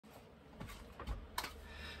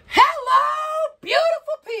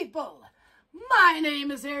My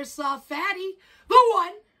name is AirsoftFatty, the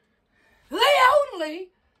one, the only,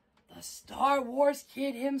 the Star Wars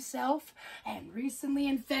kid himself, and recently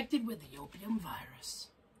infected with the opium virus.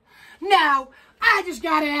 Now, I just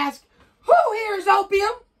gotta ask, who here is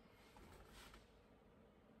opium?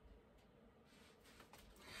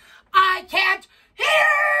 I can't hear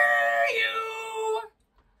you!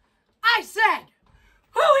 I said,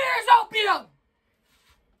 who here is opium?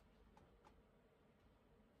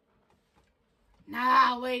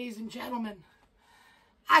 Now, ladies and gentlemen,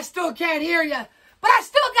 I still can't hear you, but I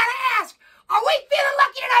still gotta ask, are we feeling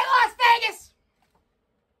lucky tonight, Las Vegas?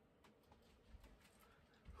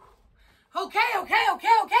 Okay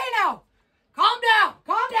now. Calm down.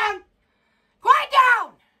 Quiet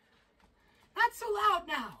down. Not so loud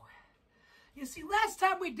now. You see, last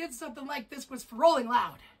time we did something like this was for Rolling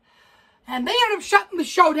Loud, and they ended up shutting the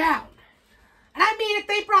show down. And I mean, if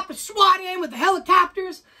they brought the SWAT in with the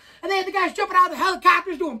helicopters, and they had the guys jumping out of the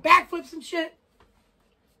helicopters doing backflips and shit.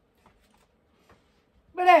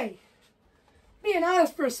 But hey, being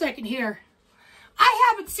honest for a second here,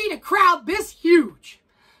 I haven't seen a crowd this huge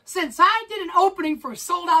since I did an opening for a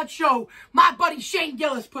sold-out show my buddy Shane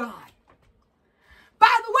Gillis put on.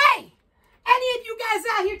 By the way, any of you guys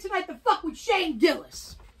out here tonight that fuck with Shane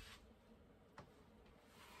Gillis?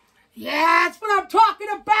 Yeah, that's what I'm talking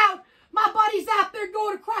about. My buddies out there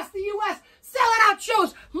going across the U.S. selling out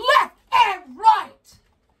shows left and right.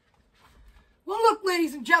 Well, look,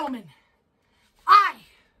 ladies and gentlemen, I'm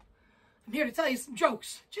here to tell you some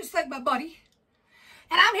jokes, just like my buddy.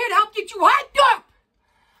 And I'm here to help get you hyped up.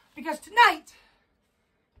 Because tonight,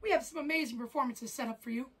 we have some amazing performances set up for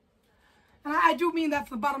you. And I do mean that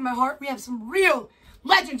from the bottom of my heart. We have some real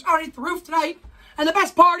legends underneath the roof tonight. And the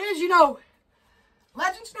best part is, you know,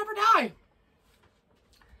 legends never die.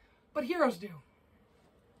 But heroes do.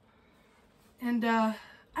 And I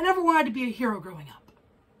never wanted to be a hero growing up.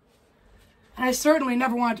 And I certainly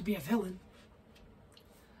never wanted to be a villain.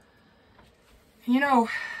 And you know,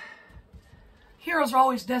 heroes are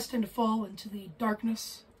always destined to fall into the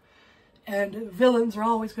darkness. And villains are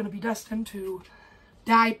always going to be destined to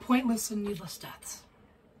die pointless and needless deaths.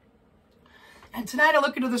 And tonight I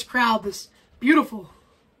look into this crowd, this beautiful,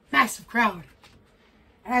 massive crowd.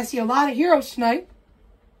 And I see a lot of heroes tonight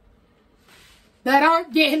that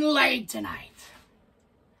aren't getting laid tonight.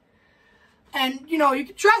 And, you know, you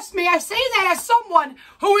can trust me, I say that as someone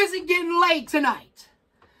who isn't getting laid tonight.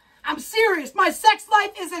 I'm serious. My sex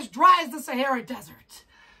life is as dry as the Sahara Desert.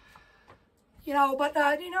 You know, but,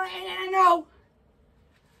 you know, and I know,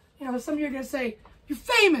 you know, some of you are going to say, you're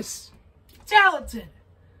famous, you're talented,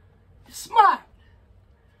 you're smart.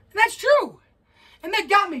 And that's true. And that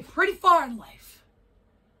got me pretty far in life.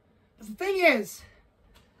 But the thing is,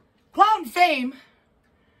 clout and fame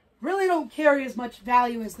really don't carry as much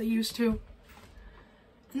value as they used to.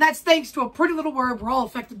 And that's thanks to a pretty little word we're all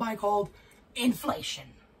affected by called inflation.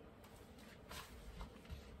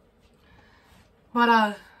 But,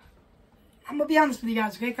 I'm going to be honest with you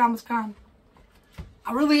guys, okay? Calm as calm.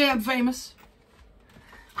 I really am famous.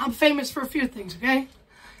 I'm famous for a few things, okay?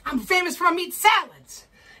 I'm famous for meat salads.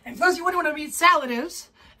 And for those of you wondering what a meat salad is,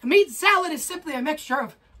 a meat salad is simply a mixture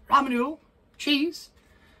of ramen noodle, cheese,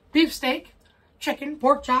 beefsteak, chicken,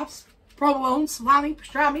 pork chops, provolone, salami,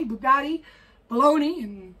 pastrami, Bugatti, bologna,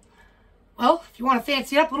 and, well, if you want to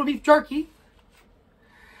fancy it up, a little beef jerky.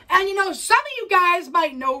 And you know, some of you guys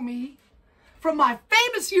might know me from my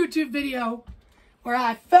famous YouTube video where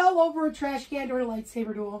I fell over a trash can during a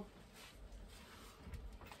lightsaber duel.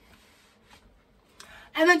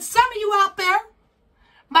 And then some of you out there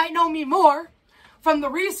might know me more from the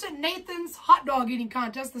recent Nathan's hot dog eating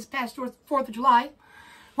contest this past 4th of July,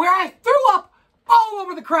 where I threw up all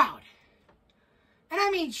over the crowd. And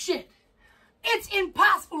I mean, shit. It's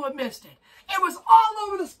impossible to have missed it. It was all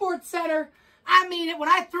over the sports center. I mean it. When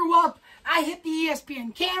I threw up, I hit the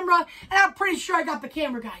ESPN camera, and I'm pretty sure I got the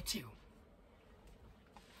camera guy too.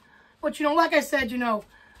 But, you know, like I said, you know,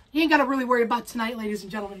 you ain't got to really worry about tonight, ladies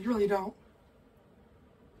and gentlemen. You really don't.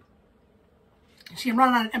 You see, I'm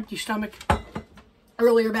running on an empty stomach.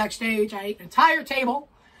 Earlier backstage, I ate an entire table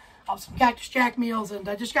of some Cactus Jack meals, and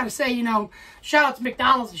I just got to say, you know, shout out to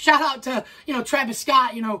McDonald's, and shout out to, you know, Travis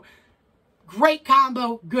Scott, you know, great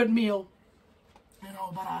combo, good meal, you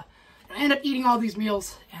know, but I end up eating all these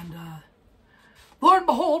meals, and Lord and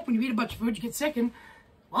behold, when you eat a bunch of food, you get sick, and,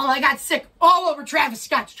 well, I got sick all over Travis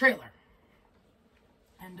Scott's trailer.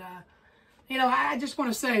 And, you know, I just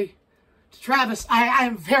want to say to Travis, I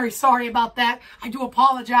am very sorry about that. I do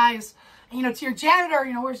apologize. And, you know, to your janitor,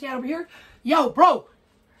 you know, where's he at over here? Yo, bro,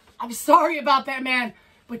 I'm sorry about that, man,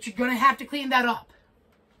 but you're going to have to clean that up.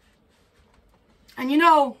 And, you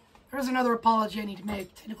know, there's another apology I need to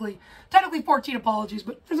make. Technically 14 apologies,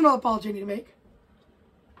 but there's another apology I need to make.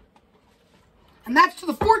 And that's to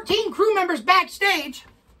the 14 crew members backstage,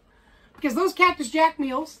 because those Cactus Jack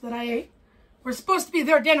meals that I ate were supposed to be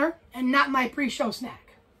their dinner and not my pre-show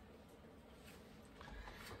snack.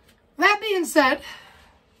 That being said,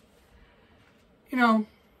 you know,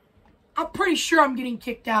 I'm pretty sure I'm getting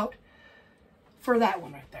kicked out for that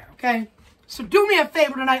one right there, okay? So do me a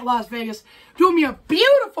favor tonight, Las Vegas. Do me a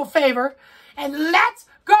beautiful favor, and let's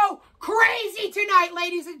go crazy tonight,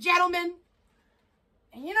 ladies and gentlemen.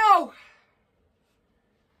 And you know,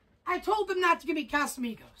 I told them not to give me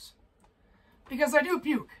Casamigos, because I do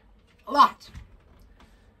puke a lot.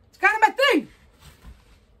 It's kind of my thing.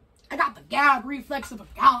 I got the gag reflex of a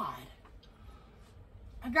god.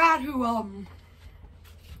 A god who,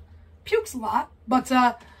 pukes a lot, but,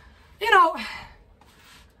 you know,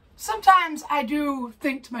 sometimes I do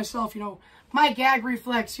think to myself, you know, my gag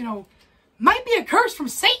reflex, you know, might be a curse from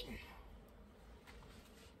Satan.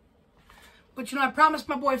 But, you know, I promised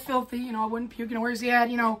my boy Filthy, you know, I wouldn't puke. You know, where's he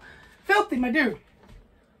at? You know, Filthy, my dude.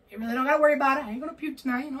 You really don't got to worry about it. I ain't going to puke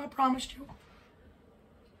tonight. You know, I promised you.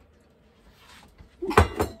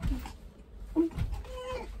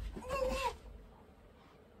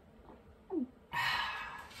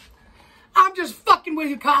 I'm just fucking with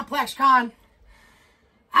you, Complex Con.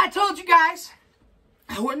 I told you guys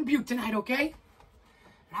I wouldn't puke tonight, okay?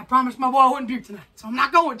 And I promised my boy I wouldn't puke tonight, so I'm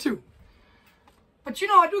not going to. But, you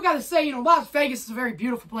know, I do got to say, you know, Las Vegas is a very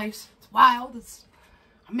beautiful place. It's wild. It's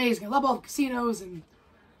amazing. I love all the casinos and,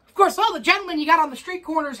 of course, all the gentlemen you got on the street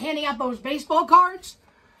corners handing out those baseball cards.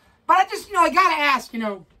 But I just, you know, I got to ask, you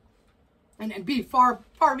know, and be far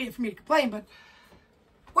be it for me to complain, but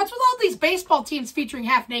what's with all these baseball teams featuring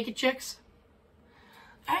half-naked chicks?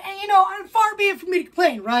 And, you know, far be it for me to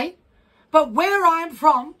complain, right? But where I'm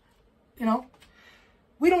from, you know,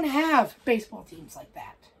 we don't have baseball teams like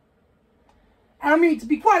that. And I mean, to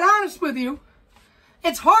be quite honest with you,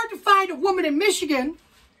 it's hard to find a woman in Michigan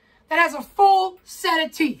that has a full set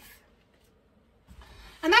of teeth.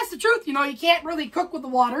 And that's the truth, you know, you can't really cook with the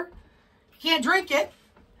water. You can't drink it.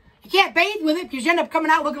 You can't bathe with it because you end up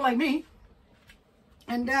coming out looking like me.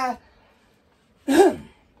 And,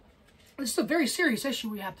 this is a very serious issue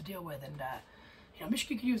we have to deal with, and, you know,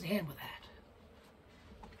 Michigan could use a hand with that.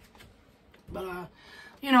 But,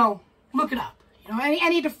 you know, look it up. You know,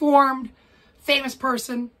 any deformed, famous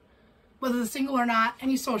person, whether they're single or not,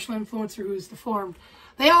 any social influencer who's deformed,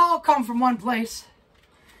 they all come from one place.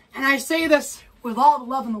 And I say this with all the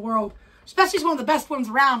love in the world, especially as one of the best ones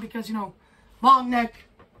around because, you know, long neck,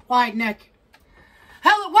 wide neck.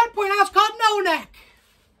 Hell, at one point I was called no neck.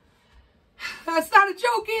 That's not a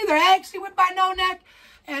joke either. I actually went by no neck.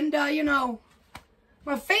 And, you know,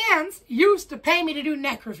 my fans used to pay me to do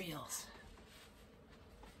neck reveals.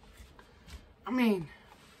 I mean,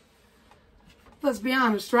 let's be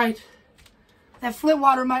honest, right? That Flint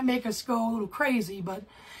water might make us go a little crazy, but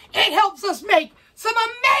it helps us make some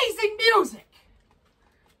amazing music.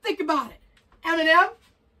 Think about it. Eminem,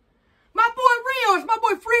 my boy Rio, is my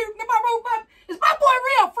boy free? Is my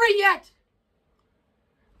boy Rio free yet?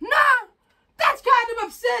 Nah, that's kind of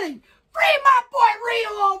upsetting. Free my boy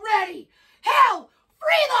Rio already. Hell,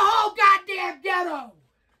 free the whole goddamn ghetto.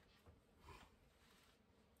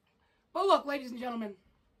 But look, ladies and gentlemen,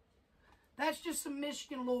 that's just some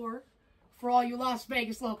Michigan lore for all you Las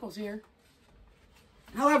Vegas locals here.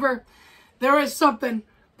 However, there is something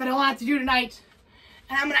that I want to do tonight,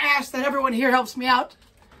 and I'm going to ask that everyone here helps me out.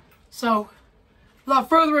 So, without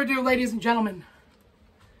further ado, ladies and gentlemen,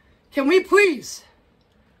 can we please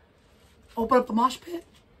open up the mosh pit?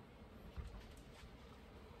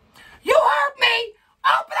 You heard me!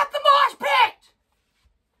 Open up the mosh pit!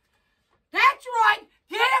 That's right!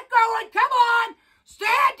 Get it going! Come on!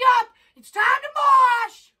 Stand up! It's time to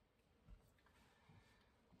mosh!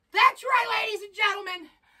 That's right, ladies and gentlemen.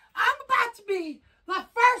 I'm about to be the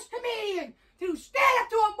first comedian to stand up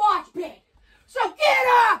to a mosh pit. So get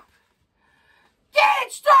up! Get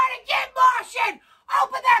it started! Get moshing!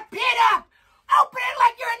 Open that pit up! Open it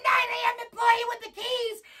like you're a 9 a.m. employee with the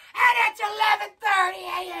keys, and it's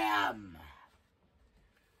 11:30 a.m.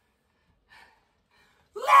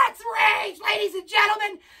 Let's rage, ladies and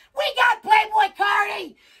gentlemen. We got Playboy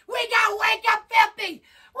Cardi. We got Wake Up Filthy.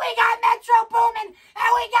 We got Metro Boomin.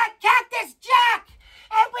 And we got Cactus Jack.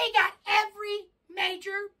 And we got every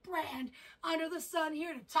major brand under the sun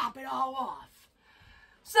here to top it all off.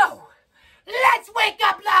 So, let's wake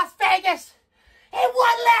up, Las Vegas. And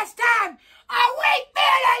one last time, are we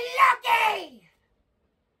feeling lucky?